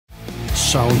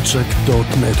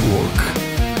Soundcheck.network,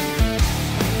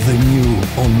 the new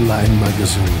online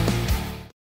magazine.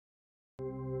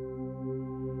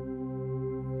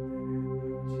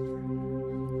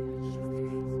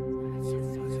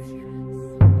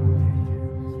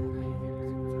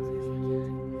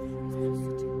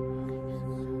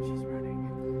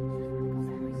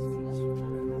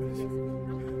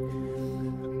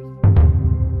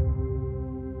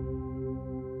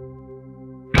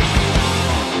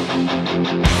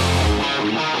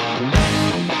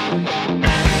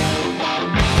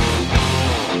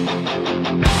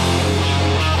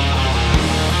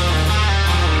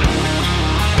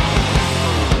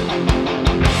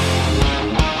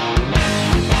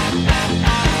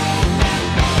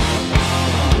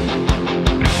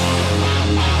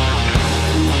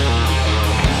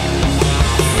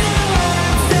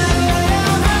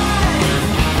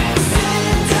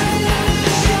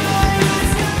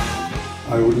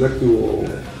 I would like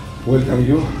to welcome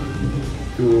you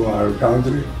to our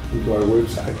country, to our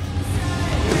website.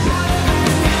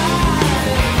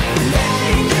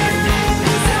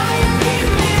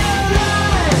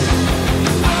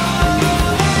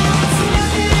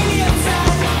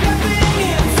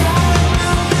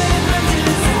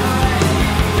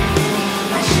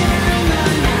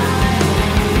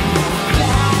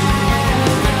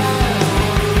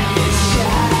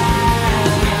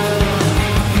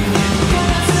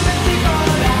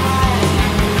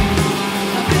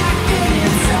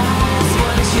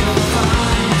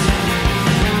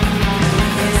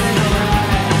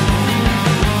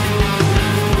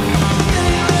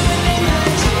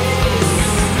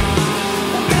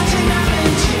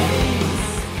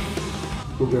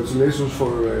 Congratulations for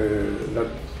that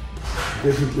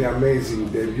definitely amazing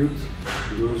debut.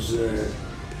 It was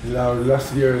in our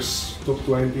last year's top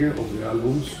 20 of the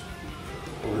albums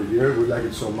of the year. We like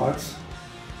it so much.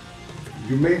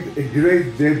 You made a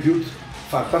great debut,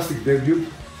 fantastic debut.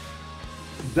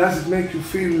 Does it make you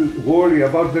feel worried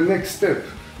about the next step?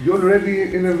 You're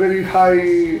already in a very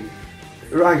high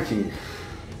ranking.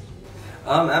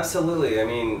 Absolutely. I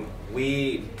mean,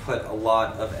 we put a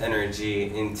lot of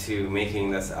energy into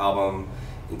making this album,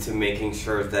 into making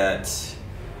sure that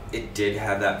it did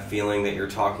have that feeling that you're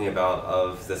talking about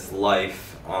of this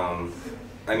life. I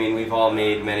mean, we've all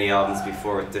made many albums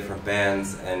before with different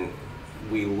bands, and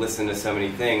we listen to so many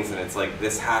things, and it's like,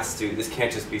 this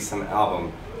can't just be some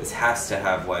album. This has to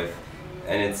have life,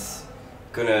 and it's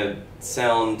gonna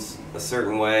sound a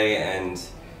certain way, and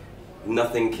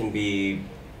nothing can be,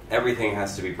 everything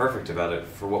has to be perfect about it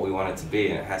for what we want it to be,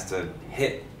 and it has to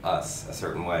hit us a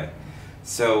certain way.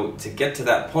 So to get to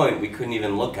that point, we couldn't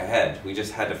even look ahead. We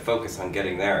just had to focus on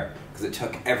getting there, because it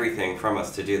took everything from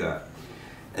us to do that.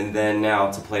 And then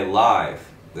now to play live,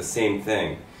 the same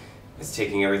thing. It's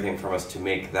taking everything from us to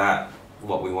make that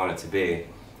what we want it to be.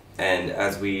 And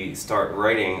as we start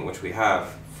writing, which we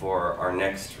have for our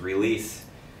next release,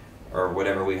 or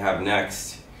whatever we have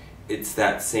next, it's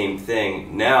that same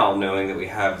thing. Now, knowing that we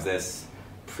have this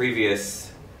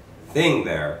previous thing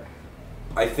there,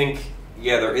 I think,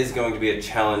 yeah, there is going to be a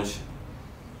challenge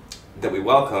that we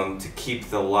welcome to keep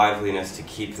the liveliness, to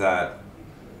keep that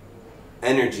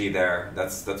energy there.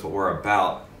 That's what we're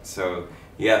about. So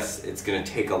yes, it's going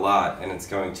to take a lot, and it's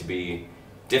going to be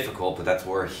difficult, but that's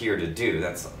what we're here to do.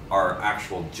 That's our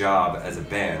actual job as a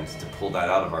band, to pull that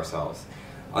out of ourselves.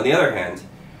 On the other hand,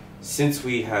 since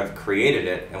we have created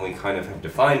it and we kind of have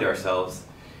defined ourselves,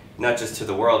 not just to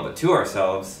the world but to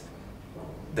ourselves,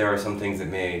 there are some things that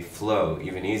may flow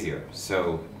even easier.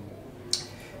 So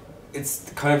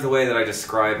it's kind of the way that I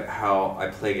describe how I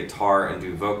play guitar and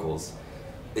do vocals.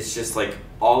 It's just like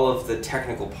all of the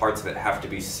technical parts of it have to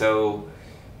be so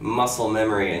muscle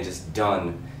memory and just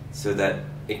done, so that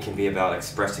it can be about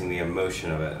expressing the emotion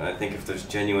of it. And I think if there's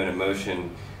genuine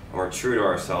emotion, and we're true to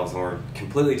ourselves, and we're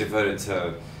completely devoted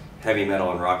to heavy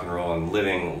metal and rock and roll and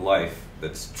living life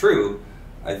that's true,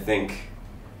 I think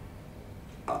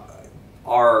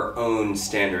our own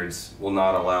standards will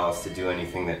not allow us to do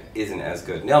anything that isn't as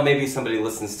good. Now maybe somebody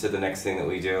listens to the next thing that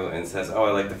we do and says, oh,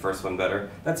 I like the first one better.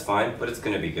 That's fine, but it's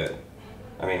going to be good.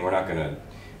 I mean, we're not going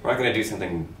to do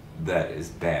something that is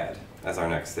bad as our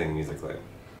next thing musically.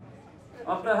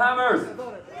 Up the hammers!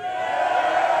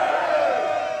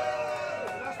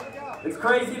 It's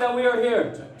crazy that we are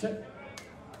here.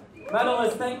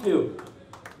 Medalists, thank you.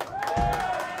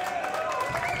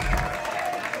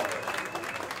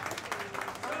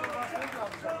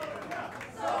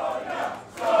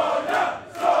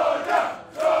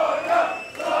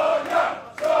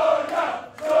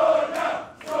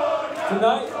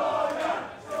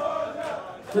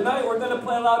 Tonight we're going to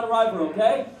play a loud arrival,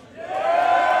 okay?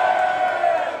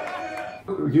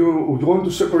 You want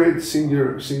to separate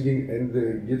singing and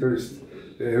the guitarist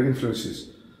influences?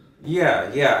 Yeah,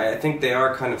 I think they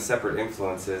are kind of separate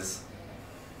influences.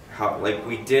 Like,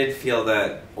 we did feel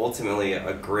that ultimately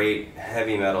a great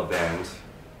heavy metal band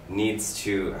needs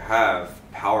to have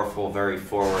powerful, very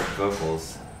forward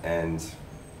vocals, and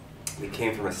we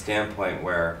came from a standpoint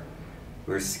where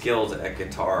we were skilled at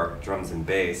guitar, drums, and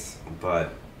bass,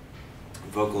 but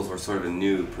vocals were sort of a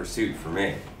new pursuit for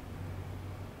me.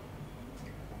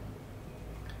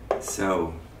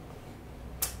 So,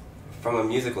 from a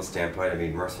musical standpoint, I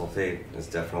mean, Merciful Fate is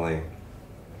definitely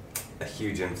a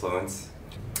huge influence.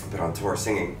 I've been on tour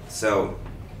singing. So,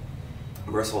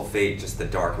 Merciful Fate, just the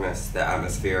darkness, the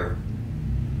atmosphere,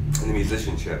 and the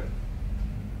musicianship.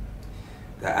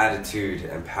 The attitude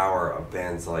and power of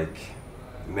bands like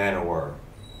Manowar,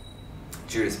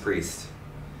 Judas Priest.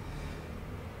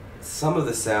 Some of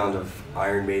the sound of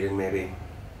Iron Maiden, maybe,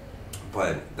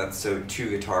 but that's so too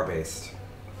guitar-based.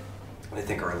 I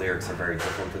think our lyrics are very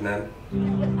different than them.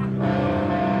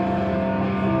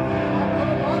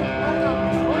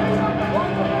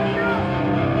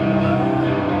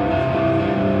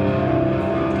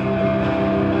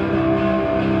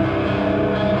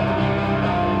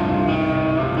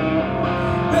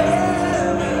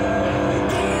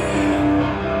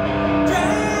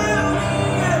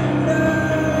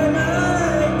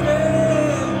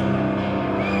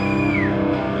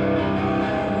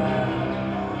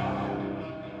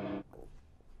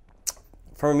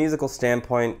 From a musical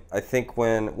standpoint, I think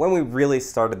when we really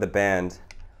started the band,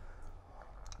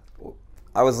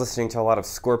 I was listening to a lot of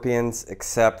Scorpions,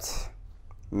 except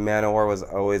Manowar was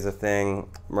always a thing,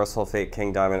 Merciful Fate,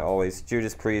 King Diamond always,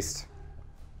 Judas Priest,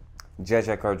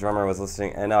 Jejek, our drummer, was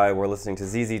listening, and I were listening to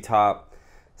ZZ Top,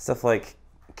 stuff like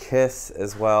Kiss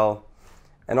as well.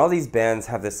 And all these bands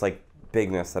have this like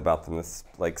bigness about them, this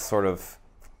like sort of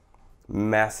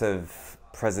massive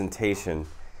presentation.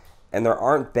 And there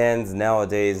aren't bands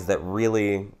nowadays that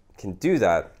really can do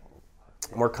that.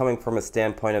 We're coming from a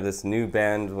standpoint of this new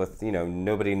band with, you know,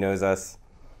 nobody knows us.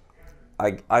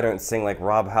 I don't sing like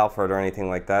Rob Halford or anything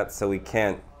like that, so we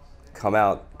can't come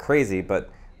out crazy, but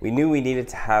we knew we needed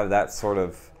to have that sort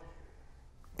of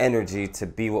energy to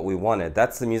be what we wanted.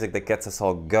 That's the music that gets us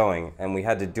all going, and we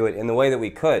had to do it in the way that we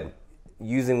could,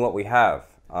 using what we have.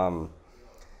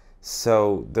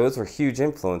 So those were huge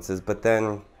influences, but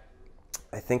then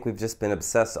I think we've just been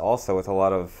obsessed also with a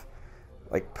lot of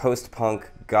like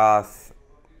post-punk, goth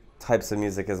types of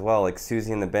music as well, like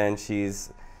Susie and the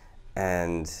Banshees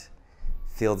and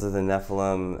Fields of the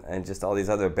Nephilim and just all these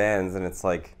other bands, and it's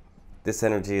like this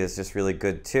energy is just really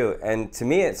good too. And to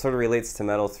me it sort of relates to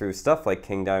metal through stuff like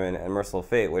King Diamond and Merciful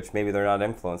Fate, which maybe they're not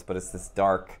influenced, but it's this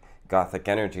dark gothic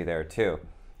energy there too.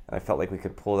 And I felt like we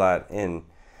could pull that in,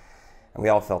 and we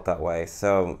all felt that way.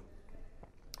 So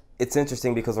it's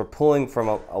interesting because we're pulling from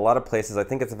a lot of places. I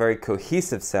think it's a very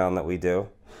cohesive sound that we do.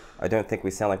 I don't think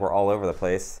we sound like we're all over the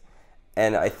place.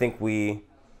 And I think we,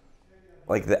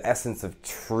 like, the essence of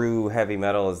true heavy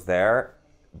metal is there,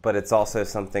 but it's also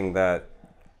something that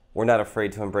we're not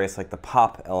afraid to embrace, like the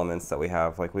pop elements that we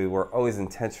have. Like, we were always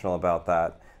intentional about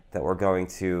that we're going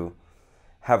to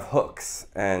have hooks,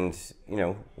 and, you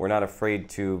know, we're not afraid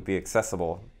to be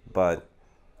accessible, but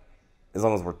as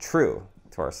long as we're true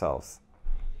to ourselves.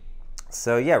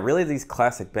 So yeah, really these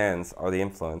classic bands are the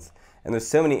influence. And there's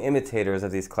so many imitators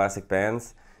of these classic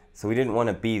bands, so we didn't want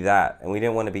to be that, and we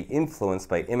didn't want to be influenced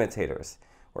by imitators.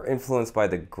 We're influenced by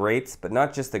the greats, but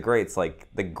not just the greats, like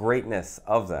the greatness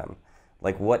of them.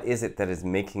 Like, what is it that is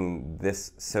making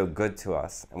this so good to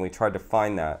us? And we tried to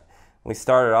find that. When we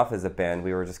started off as a band,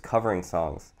 we were just covering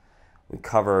songs. We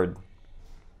covered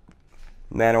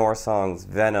Manowar songs,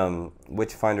 Venom,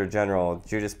 Witchfinder General,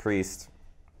 Judas Priest,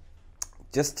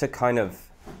 just to kind of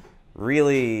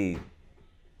really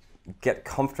get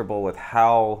comfortable with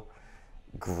how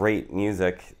great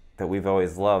music that we've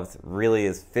always loved really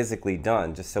is physically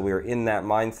done, just so we were in that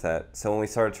mindset. So when we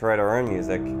started to write our own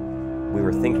music, we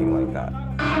were thinking like that.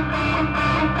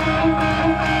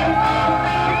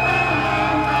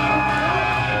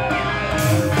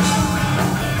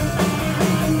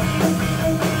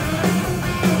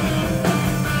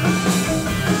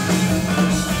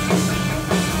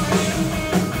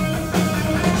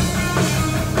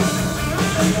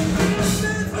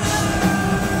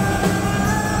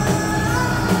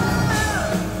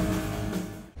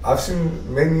 I've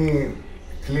seen many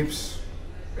clips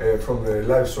from the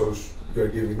live shows you are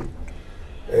giving,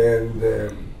 and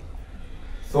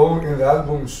though in the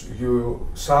albums you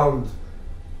sound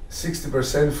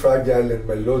 60% fragile and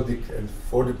melodic and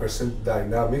 40%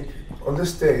 dynamic, on the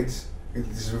stage it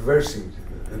is reversing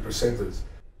the percentage.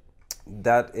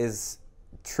 That is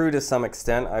true to some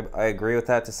extent. I agree with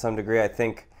that to some degree. I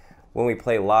think when we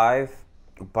play live,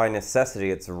 by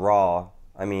necessity, it's raw.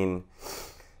 I mean,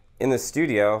 in the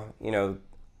studio, you know,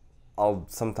 I'll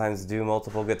sometimes do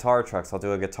multiple guitar tracks. I'll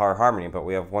do a guitar harmony, but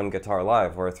we have one guitar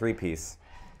live or a three-piece.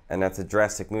 And that's a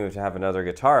drastic move to have another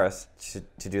guitarist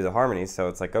to do the harmonies. So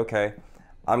it's like, okay,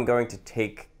 I'm going to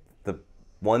take the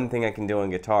one thing I can do on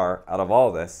guitar out of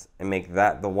all this and make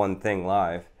that the one thing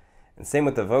live. And same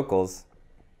with the vocals.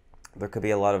 There could be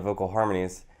a lot of vocal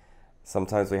harmonies.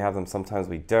 Sometimes we have them, sometimes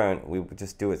we don't. We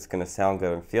just do what's going to sound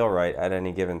good and feel right at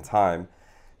any given time.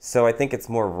 So I think it's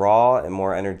more raw and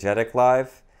more energetic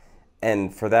live.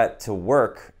 And for that to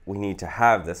work, we need to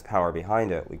have this power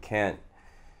behind it. We can't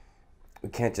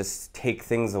just take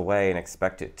things away and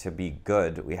expect it to be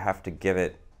good. We have to give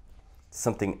it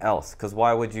something else. Because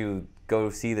why would you go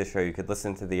see the show? You could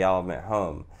listen to the album at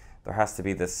home. There has to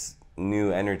be this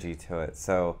new energy to it.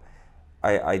 So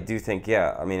I do think,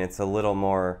 yeah, I mean, it's a little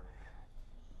more,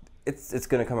 it's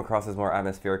going to come across as more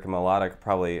atmospheric and melodic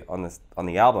probably on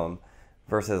the album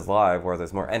versus live where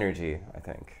there's more energy, I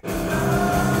think.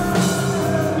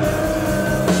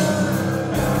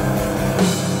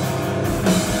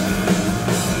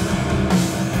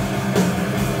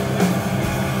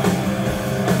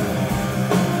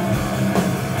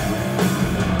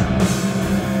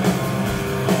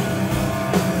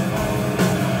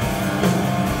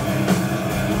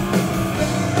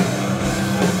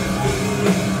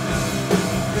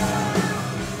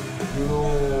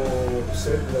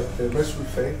 Merciful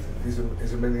Fate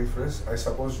is a main influence, I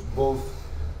suppose, both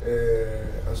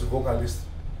as a vocalist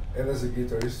and as a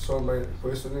guitarist. So my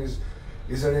question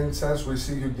is there any chance we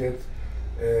see you get,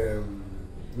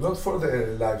 not for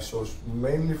the live shows,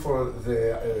 mainly for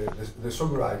the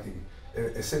songwriting,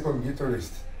 a second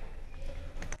guitarist?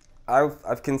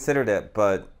 I've considered it,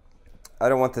 but I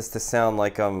don't want this to sound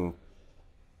like I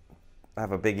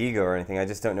have a big ego or anything. I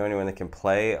just don't know anyone that can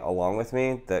play along with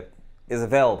me that is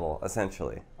available,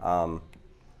 essentially.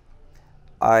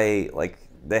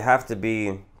 They have to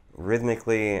be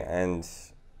rhythmically and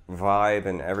vibe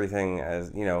and everything,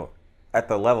 as you know, at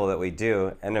the level that we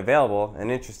do, and available and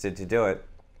interested to do it.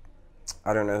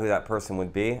 I don't know who that person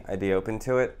would be. I'd be open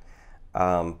to it,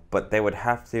 but they would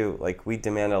have to, like, we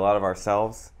demand a lot of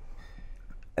ourselves,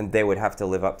 and they would have to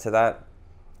live up to that.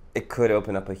 It could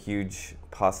open up a huge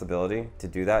possibility to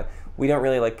do that. We don't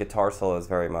really like guitar solos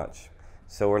very much.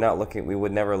 So we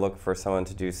would never look for someone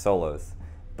to do solos,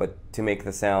 but to make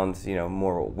the sound, you know,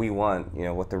 more what we want, you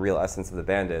know, what the real essence of the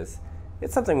band is,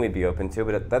 it's something we'd be open to,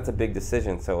 but that's a big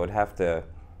decision, so it would have to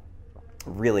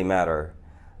really matter,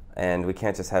 and we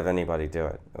can't just have anybody do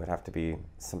it. It would have to be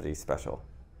somebody special.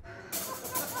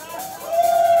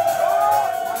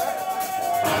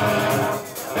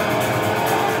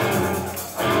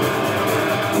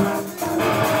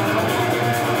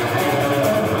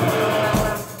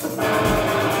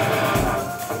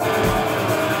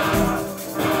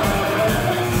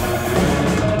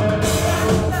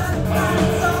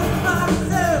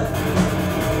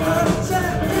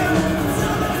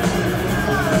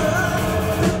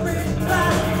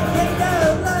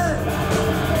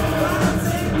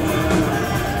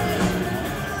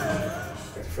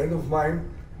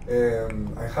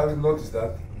 I haven't noticed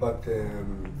that, but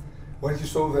when he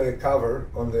saw the cover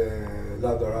on the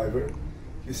Loud Arriver,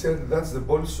 he said that's the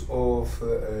balls to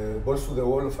the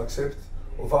wall of Accept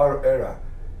of our era.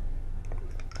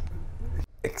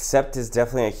 Accept is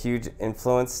definitely a huge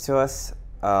influence to us.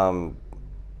 I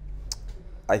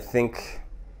think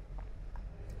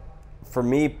for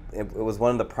me, it was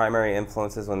one of the primary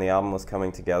influences when the album was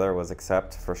coming together was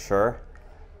Accept, for sure.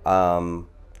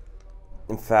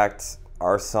 In fact,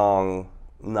 our song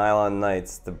Nylon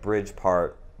Nights, the bridge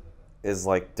part, is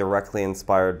like directly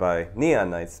inspired by Neon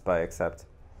Nights by Accept.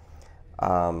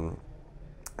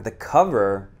 The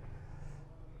cover,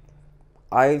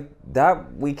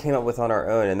 that we came up with on our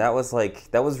own, and that was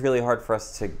really hard for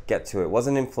us to get to. It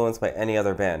wasn't influenced by any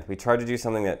other band. We tried to do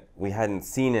something that we hadn't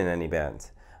seen in any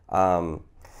band.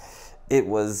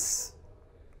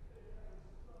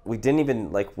 We didn't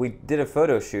even, we did a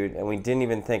photo shoot and we didn't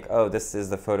even think, oh, this is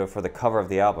the photo for the cover of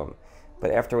the album. But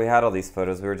after we had all these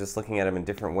photos, we were just looking at them in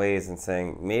different ways and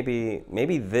saying,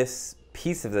 maybe this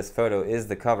piece of this photo is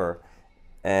the cover.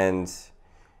 And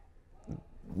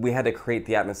we had to create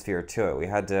the atmosphere to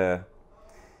it.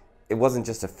 It wasn't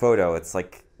just a photo, it's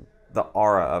like the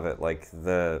aura of it, like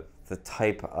the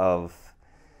type of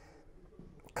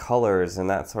colors and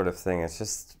that sort of thing.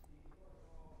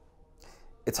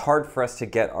 It's hard for us to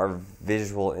get our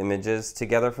visual images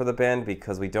together for the band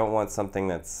because we don't want something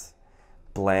that's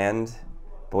bland,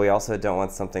 but we also don't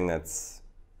want something that's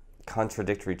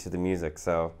contradictory to the music.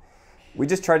 So we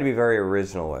just tried to be very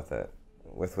original with it,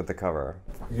 with the cover.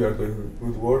 You are doing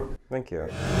good work. Thank you.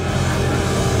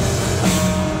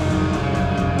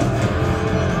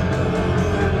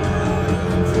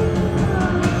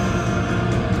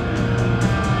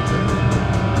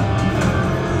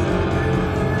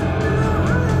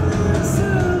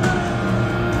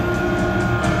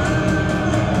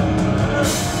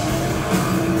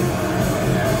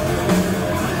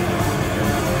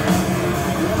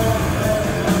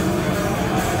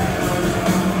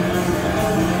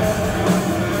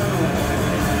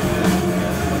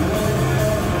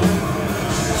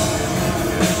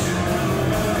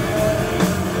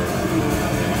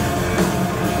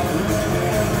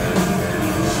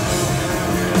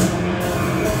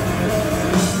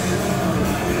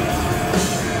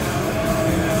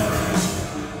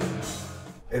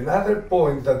 Another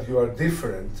point that you are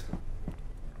different,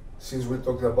 since we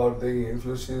talked about the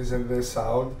influences and the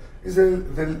sound, is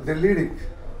the lyric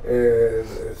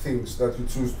themes that you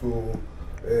choose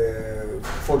to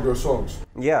for your songs.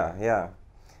 Yeah, yeah.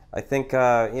 I think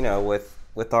you know,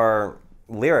 with our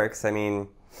lyrics, I mean,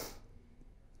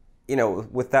 you know,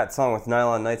 with that song, with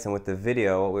Nylon Nights, and with the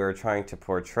video, what we were trying to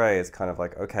portray is kind of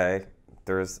like, okay,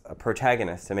 there's a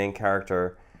protagonist, a main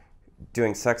character,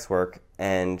 doing sex work,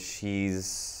 and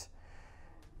she's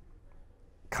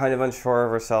kind of unsure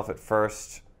of herself at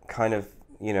first, kind of,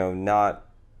 you know,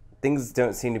 things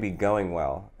don't seem to be going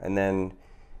well, and then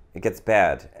it gets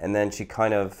bad, and then she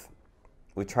kind of,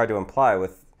 we try to imply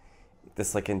with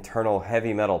this like internal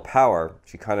heavy metal power,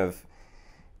 she kind of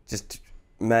just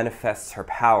manifests her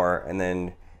power and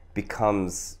then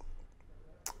becomes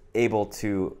able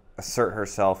to assert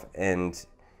herself and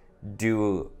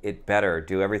do it better,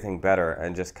 do everything better,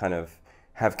 and just kind of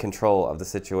have control of the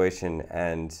situation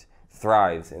and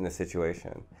thrives in the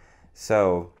situation.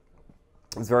 So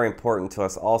it's very important to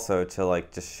us also to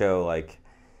like just show like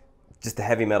just the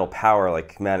heavy metal power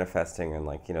like manifesting, and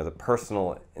like, you know, the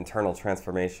personal internal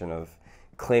transformation of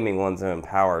claiming one's own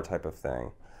power type of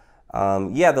thing.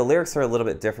 Yeah, the lyrics are a little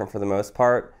bit different for the most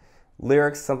part.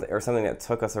 Lyrics are something that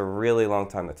took us a really long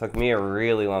time. It took me a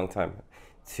really long time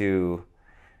to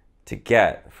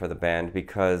get for the band,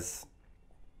 because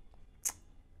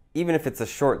even if it's a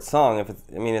short song,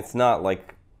 I mean, it's not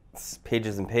like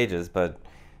pages and pages, but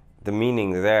the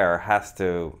meaning there has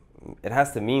to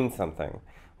mean something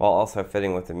while also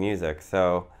fitting with the music.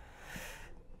 So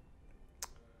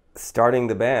starting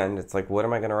the band, it's like, what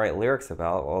am I going to write lyrics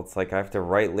about? Well, it's like I have to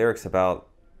write lyrics about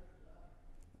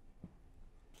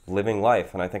living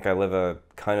life, and I think I live a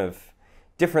kind of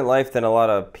different life than a lot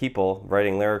of people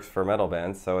writing lyrics for metal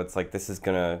bands. So it's like, this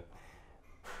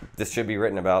should be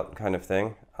written about kind of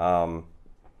thing.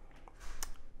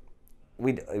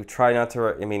 We try not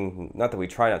to, I mean, not that we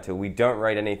try not to, we don't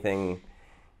write anything,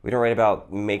 we don't write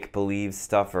about make-believe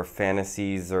stuff or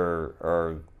fantasies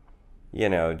or you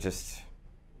know, just,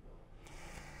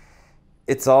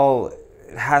 it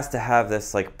has to have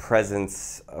this like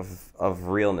presence of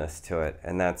realness to it,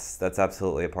 and that's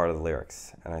absolutely a part of the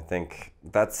lyrics. And I think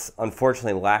that's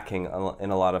unfortunately lacking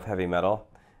in a lot of heavy metal.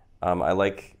 I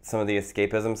like some of the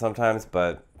escapism sometimes,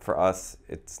 but for us,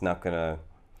 it's not gonna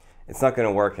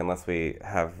work unless we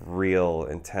have real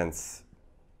intense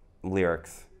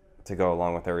lyrics to go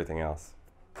along with everything else.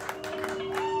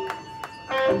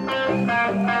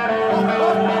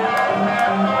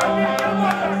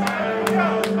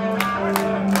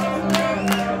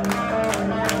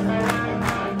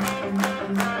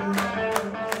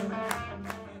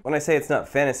 When I say it's not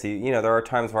fantasy, you know, there are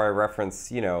times where I reference,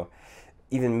 you know,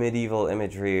 even medieval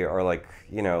imagery, or like,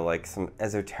 you know, like some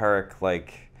esoteric,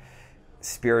 like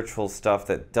spiritual stuff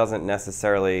that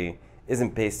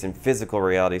isn't based in physical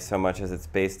reality so much as it's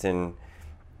based in,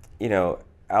 you know,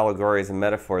 allegories and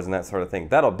metaphors and that sort of thing.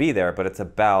 That'll be there, but it's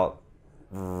about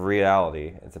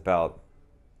reality. It's about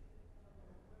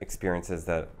experiences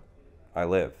that I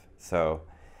live. So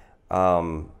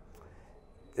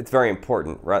it's very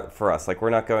important for us. Like, we're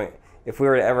not going, if we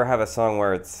were to ever have a song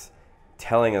where it's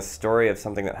telling a story of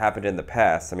something that happened in the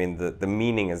past, I mean, the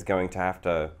meaning is going to have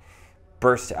to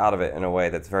burst out of it in a way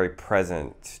that's very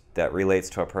present, that relates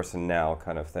to a person now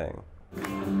kind of thing.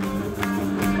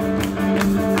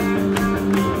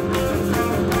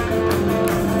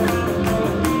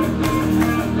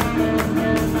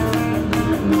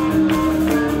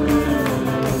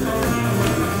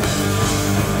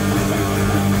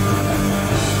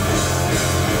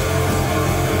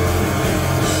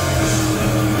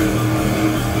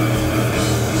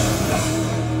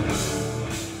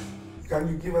 Can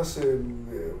you give us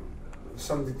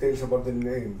some details about the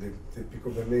name, the pick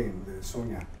of the name, the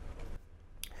Sonja?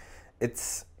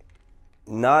 It's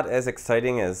not as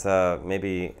exciting as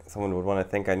maybe someone would want to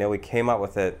think. I know we came up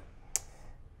with it,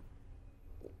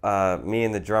 me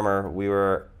and the drummer, we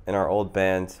were in our old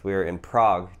band, we were in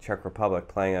Prague, Czech Republic,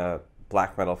 playing a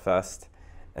black metal fest,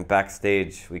 and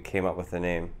backstage we came up with the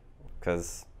name,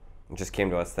 because it just came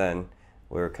to us then.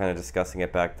 We were kind of discussing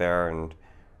it back there and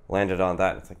landed on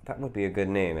that. It's like, that would be a good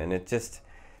name, and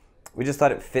we just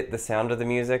thought it fit the sound of the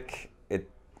music.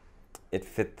 It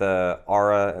fit the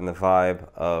aura and the vibe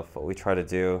of what we try to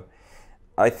do.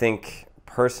 I think,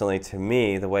 personally, to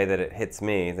me, the way that it hits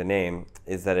me, the name,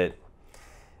 is that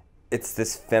it's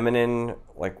this feminine,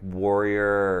 like,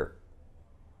 warrior,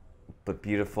 but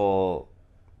beautiful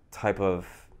type of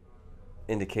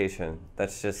indication.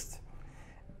 That's just,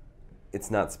 it's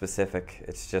not specific.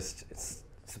 It's just, it's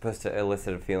supposed to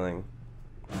elicit a feeling.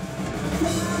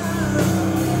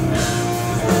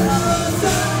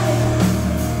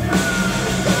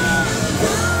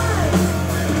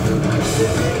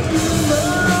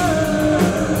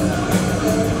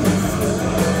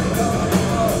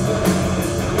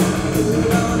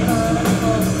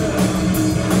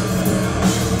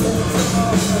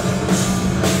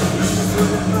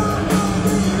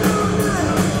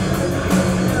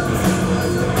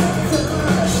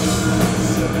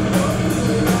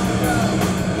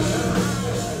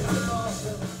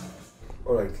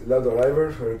 Loud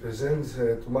Arriver represents,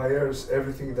 to my ears,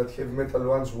 everything that heavy metal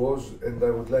once was, and I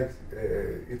would like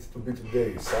it to be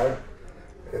today. Sad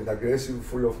and aggressive,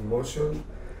 full of emotion,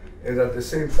 and at the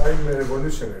same time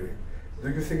revolutionary. Do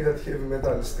you think that heavy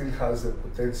metal still has the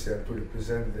potential to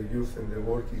represent the youth and the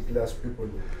working class people?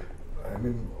 I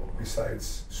mean,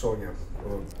 besides Sonja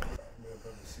or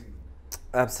the scene?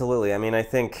 Absolutely. I mean, I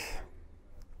think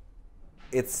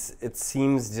it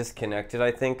seems disconnected.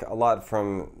 I think a lot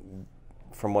from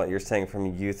what you're saying,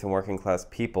 from youth and working class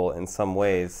people. In some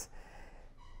ways,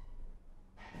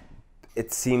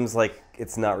 it seems like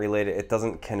it's not related. It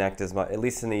doesn't connect as much, at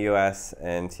least in the US,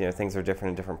 and you know, things are different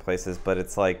in different places, but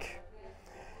it's like,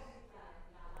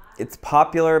 it's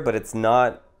popular, but it's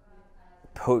not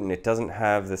potent. It doesn't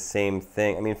have the same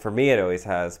thing. I mean, for me it always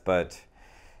has, but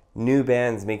new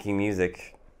bands making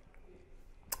music,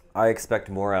 I expect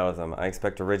more out of them. I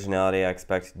expect originality, I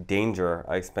expect danger,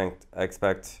 I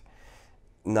expect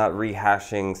not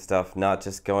rehashing stuff, not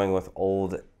just going with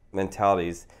old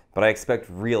mentalities, but I expect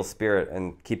real spirit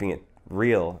and keeping it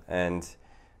real, and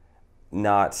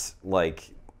not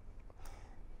like,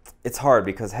 it's hard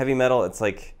because heavy metal, it's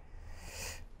like,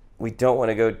 we don't want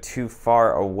to go too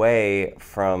far away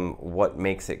from what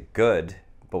makes it good,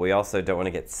 but we also don't want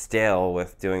to get stale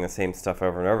with doing the same stuff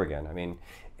over and over again. I mean,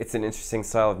 it's an interesting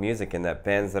style of music in that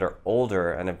bands that are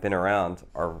older and have been around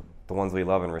are the ones we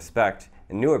love and respect,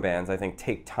 and newer bands, I think,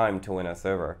 take time to win us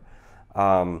over.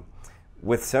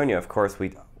 With Sonja, of course,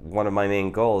 one of my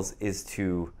main goals is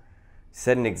to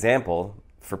set an example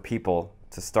for people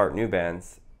to start new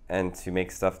bands and to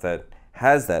make stuff that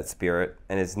has that spirit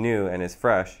and is new and is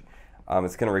fresh.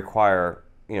 It's going to require,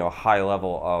 you know, a high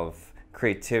level of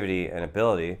creativity and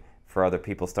ability for other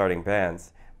people starting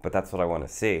bands, but that's what I want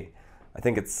to see.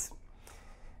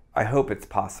 I hope it's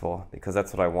possible, because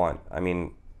that's what I want. I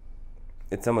mean,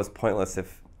 it's almost pointless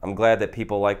if, I'm glad that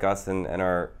people like us and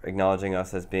are acknowledging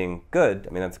us as being good.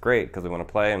 I mean, that's great, because we want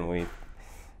to play and we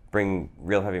bring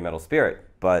real heavy metal spirit,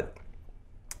 but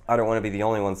I don't want to be the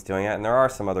only ones doing it, and there are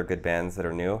some other good bands that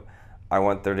are new. I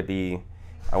want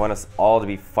us all to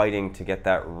be fighting to get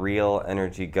that real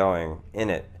energy going in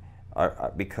it,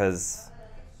 because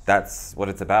that's what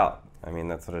it's about. I mean,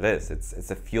 that's what it is.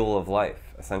 It's a fuel of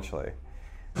life, essentially.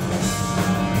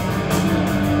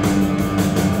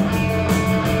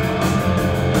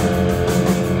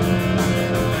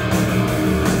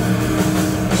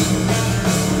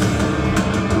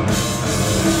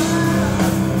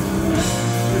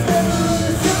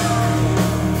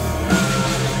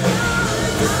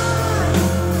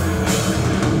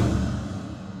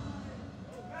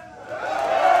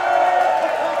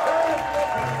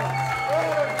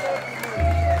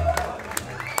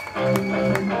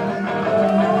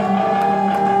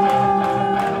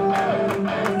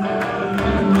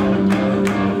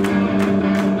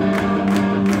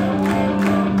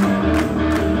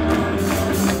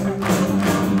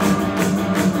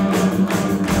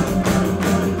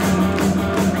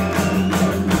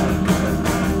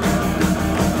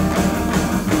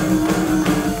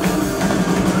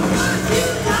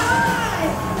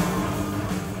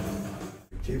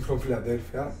 From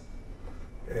Philadelphia.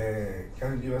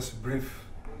 Can you give us a brief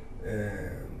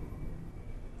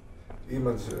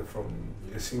image from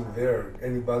the scene there?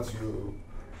 Any bands you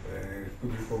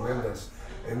could recommend us?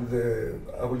 And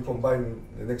I will combine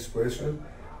the next question.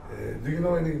 Do you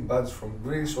know any bands from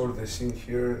Greece or the scene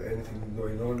here, anything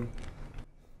going on?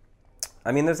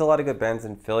 I mean, there's a lot of good bands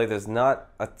in Philly. There's not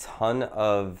a ton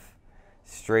of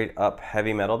straight up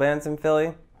heavy metal bands in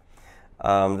Philly.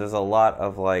 There's a lot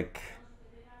of like,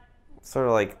 sort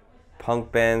of like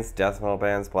punk bands, death metal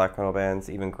bands, black metal bands,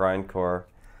 even grindcore.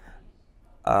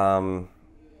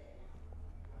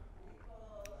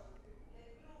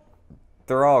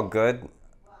 They're all good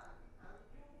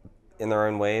in their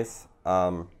own ways.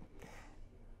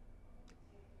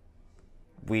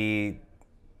 We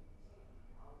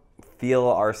feel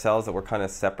ourselves that we're kind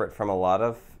of separate from a lot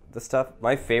of the stuff.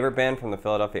 My favorite band from the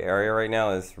Philadelphia area right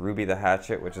now is Ruby the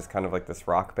Hatchet, which is kind of like this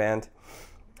rock band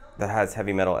that has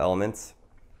heavy metal elements.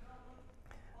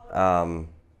 In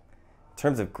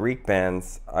terms of Greek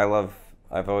bands,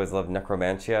 I've always loved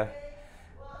Necromantia.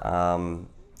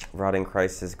 Rotting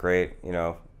Christ is great. You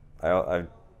know, I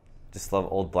just love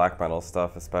old black metal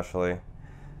stuff, especially.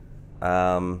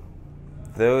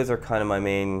 Those are kind of my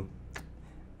main.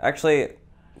 Actually,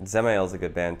 Zemael is a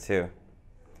good band too.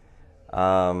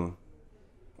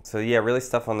 So yeah, really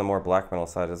stuff on the more black metal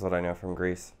side is what I know from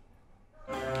Greece.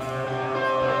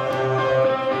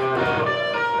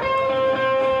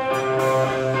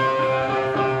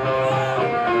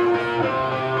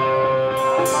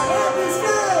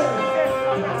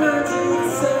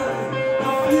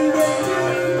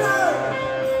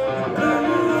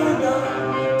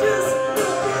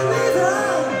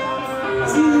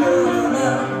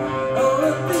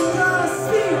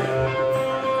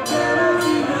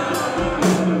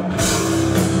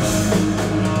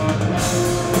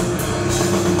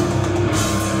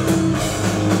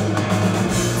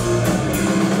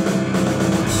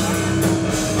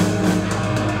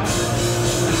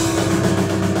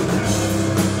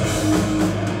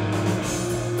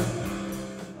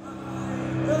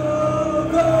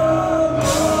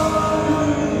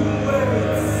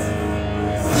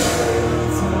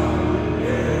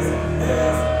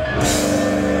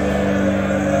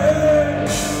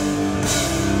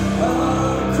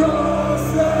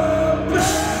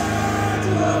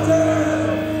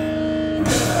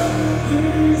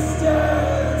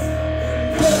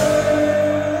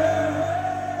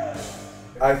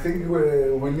 I think we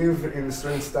live in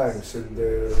strange times and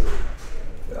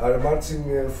are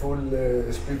marching full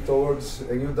speed towards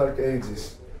a new dark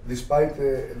ages, despite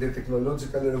the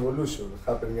technological revolution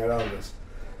happening around us.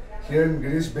 Here in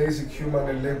Greece, basic human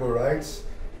and labor rights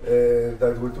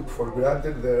that we took for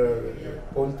granted, there are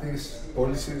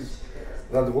policies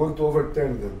that want to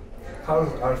overturn them. How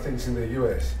are things in the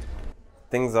US?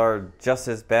 Things are just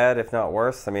as bad, if not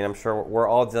worse. I mean, I'm sure we're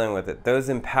all dealing with it. Those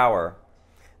in power,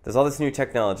 there's all this new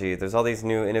technology, there's all these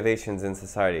new innovations in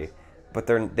society, but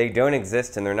they don't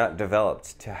exist and they're not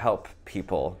developed to help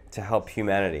people, to help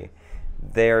humanity.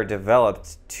 They are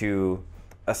developed to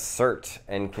assert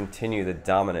and continue the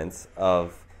dominance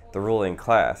of the ruling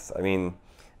class. I mean,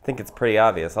 I think it's pretty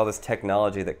obvious. All this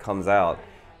technology that comes out,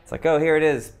 it's like, oh, here it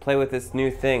is, play with this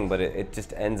new thing, but it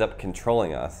just ends up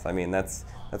controlling us. I mean, that's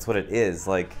what it is.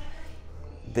 Like,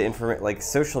 like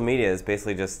social media is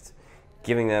basically just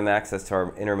giving them access to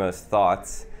our innermost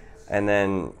thoughts, and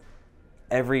then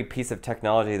every piece of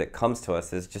technology that comes to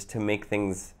us is just to make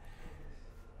things.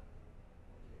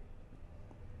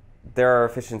 There are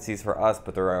efficiencies for us,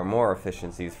 but there are more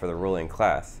efficiencies for the ruling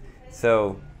class.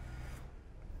 So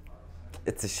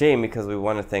it's a shame because we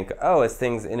want to think, oh, as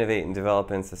things innovate and develop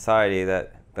in society,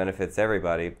 that benefits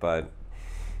everybody, but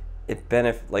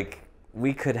like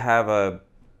we could have a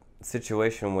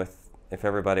situation with, if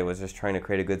everybody was just trying to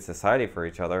create a good society for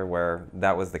each other, where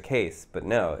that was the case. But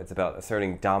no, it's about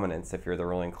asserting dominance if you're the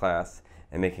ruling class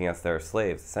and making us their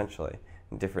slaves, essentially,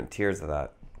 in different tiers of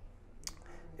that.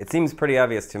 It seems pretty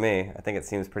obvious to me. I think it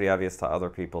seems pretty obvious to other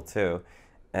people too.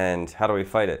 And how do we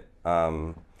fight it?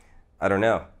 I don't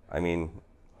know. I mean,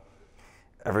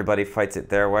 everybody fights it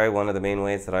their way. One of the main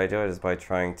ways that I do it is by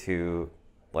trying to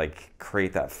like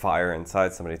create that fire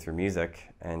inside somebody through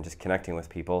music and just connecting with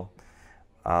people.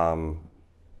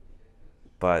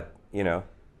 But, you know,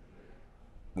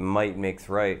 might makes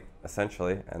right,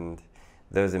 essentially, and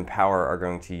those in power are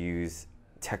going to use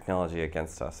technology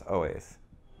against us, always.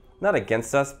 Not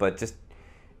against us, but just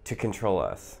to control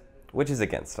us, which is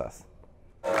against us.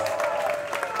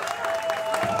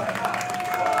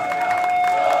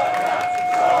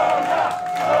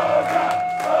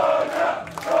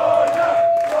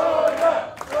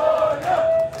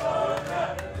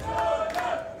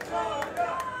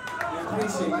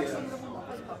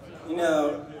 You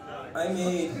know, I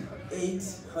made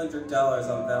 $800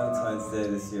 on Valentine's Day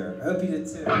this year. I hope you did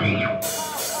too.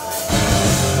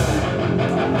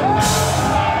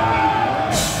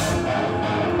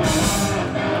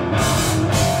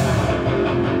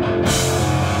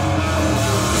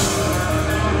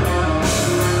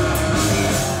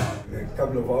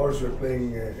 course, you're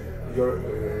playing,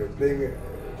 you're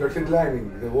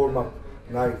headlining the warm-up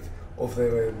night of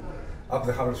the Up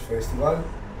the Hammers Festival.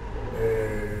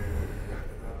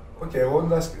 Okay, I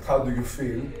won't ask how do you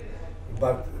feel,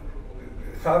 but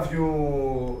have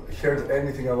you heard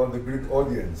anything about the Greek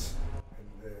audience?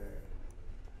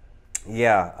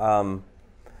 Yeah,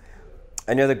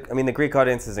 I know the Greek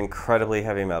audience is incredibly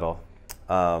heavy metal,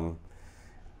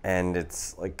 and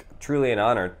it's like truly an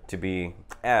honor to be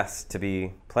asked to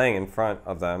be playing in front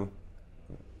of them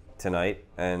tonight,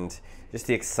 and just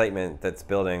the excitement that's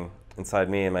building inside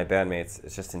me and my bandmates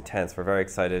is just intense. We're very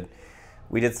excited.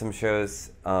 We did some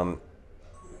shows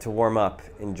to warm up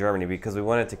in Germany because we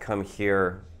wanted to come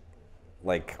here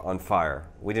like on fire.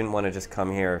 We didn't want to just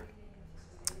come here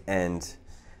and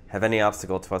have any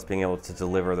obstacle to us being able to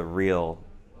deliver the real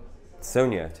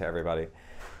Sonja to everybody.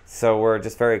 So we're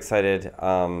just very excited.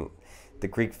 The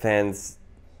Greek fans,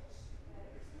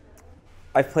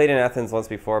 I've played in Athens once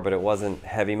before, but it wasn't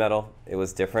heavy metal. It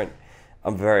was different.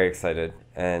 I'm very excited,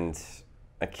 and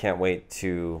I can't wait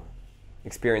to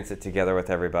experience it together with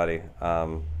everybody.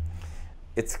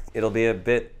 It'll be a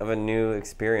bit of a new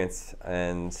experience,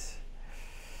 and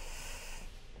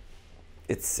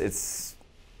it's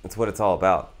what it's all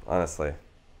about, honestly.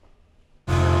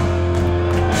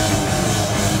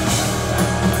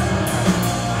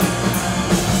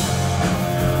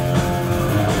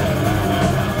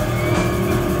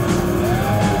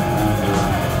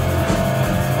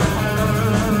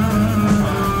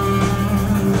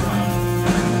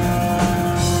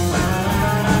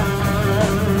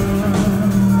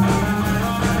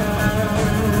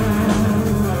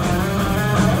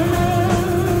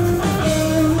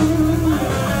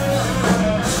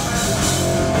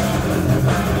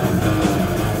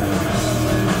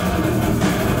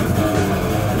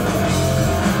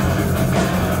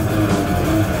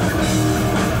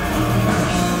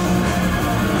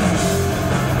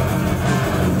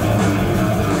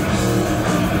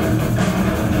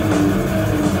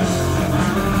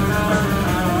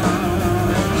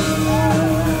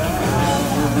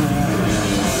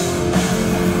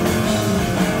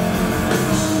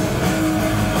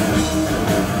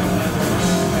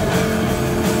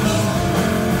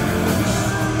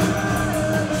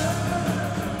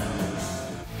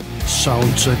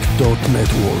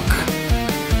 Soundcheck.network,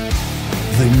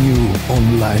 the new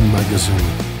online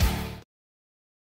magazine.